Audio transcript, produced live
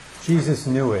Jesus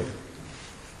knew it,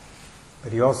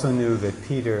 but he also knew that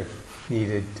Peter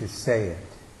needed to say it.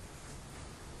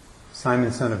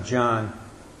 Simon, son of John,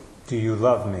 do you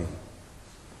love me?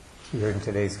 You heard in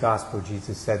today's gospel,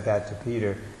 Jesus said that to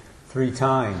Peter 3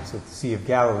 times at the Sea of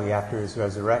Galilee after his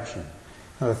resurrection.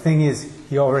 Now the thing is,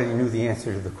 he already knew the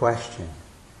answer to the question.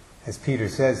 As Peter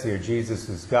says here, Jesus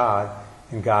is God,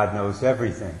 and God knows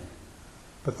everything.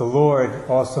 But the Lord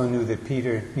also knew that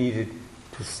Peter needed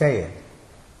to say it.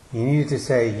 He needed to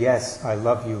say, yes, I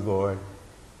love you, Lord.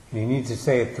 And he needed to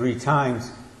say it 3 times,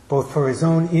 both for his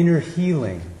own inner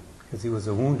healing, because he was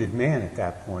a wounded man at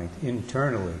that point,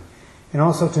 internally, and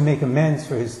also to make amends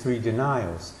for his 3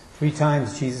 denials. 3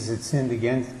 times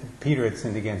Peter had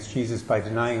sinned against Jesus by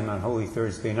denying him on Holy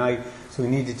Thursday night, so he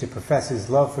needed to profess his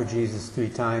love for Jesus 3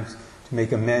 times to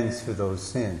make amends for those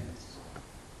sins.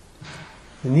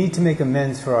 The need to make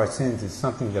amends for our sins is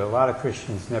something that a lot of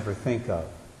Christians never think of.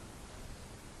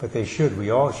 But they should,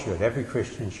 we all should, every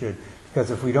Christian should,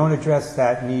 because if we don't address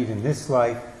that need in this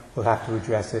life, we'll have to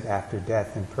address it after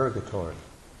death in purgatory.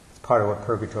 It's part of what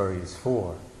purgatory is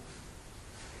for.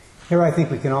 Here I think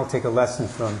we can all take a lesson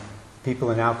from people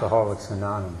in Alcoholics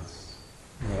Anonymous.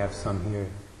 And we have some here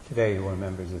today who are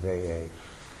members of AA.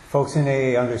 Folks in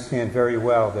AA understand very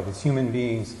well that as human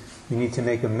beings, we need to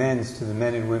make amends to the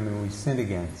men and women we sin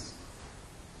against.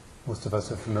 Most of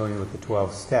us are familiar with the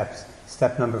 12 steps.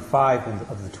 Step number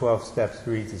 5 of the 12 steps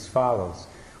reads as follows.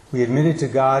 We admitted to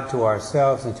God, to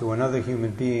ourselves, and to another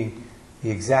human being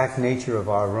the exact nature of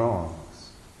our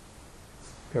wrongs.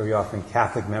 Very often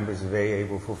Catholic members of AA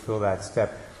will fulfill that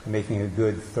step by making a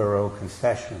good, thorough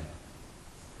confession.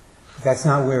 But that's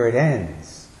not where it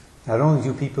ends. Not only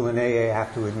do people in AA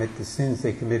have to admit the sins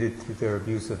they committed through their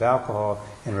abuse of alcohol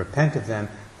and repent of them,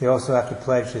 they also have to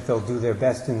pledge that they'll do their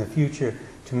best in the future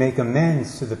to make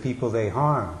amends to the people they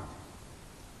harmed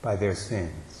by their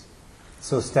sins.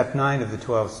 So step 9 of the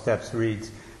 12 steps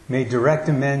reads, made direct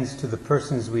amends to the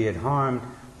persons we had harmed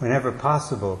whenever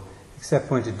possible,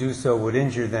 except when to do so would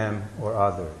injure them or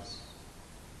others.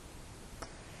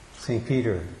 St.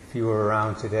 Peter, if he were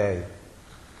around today,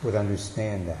 would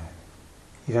understand that.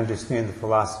 He'd understand the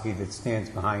philosophy that stands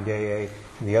behind AA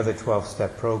and the other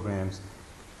 12-step programs,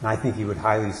 and I think he would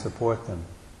highly support them.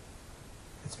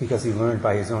 It's because he learned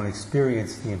by his own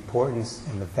experience the importance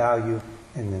and the value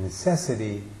and the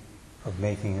necessity of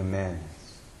making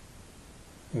amends.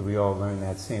 May we all learn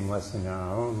that same lesson in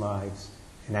our own lives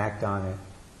and act on it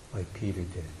like Peter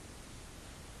did.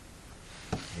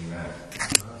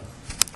 Amen.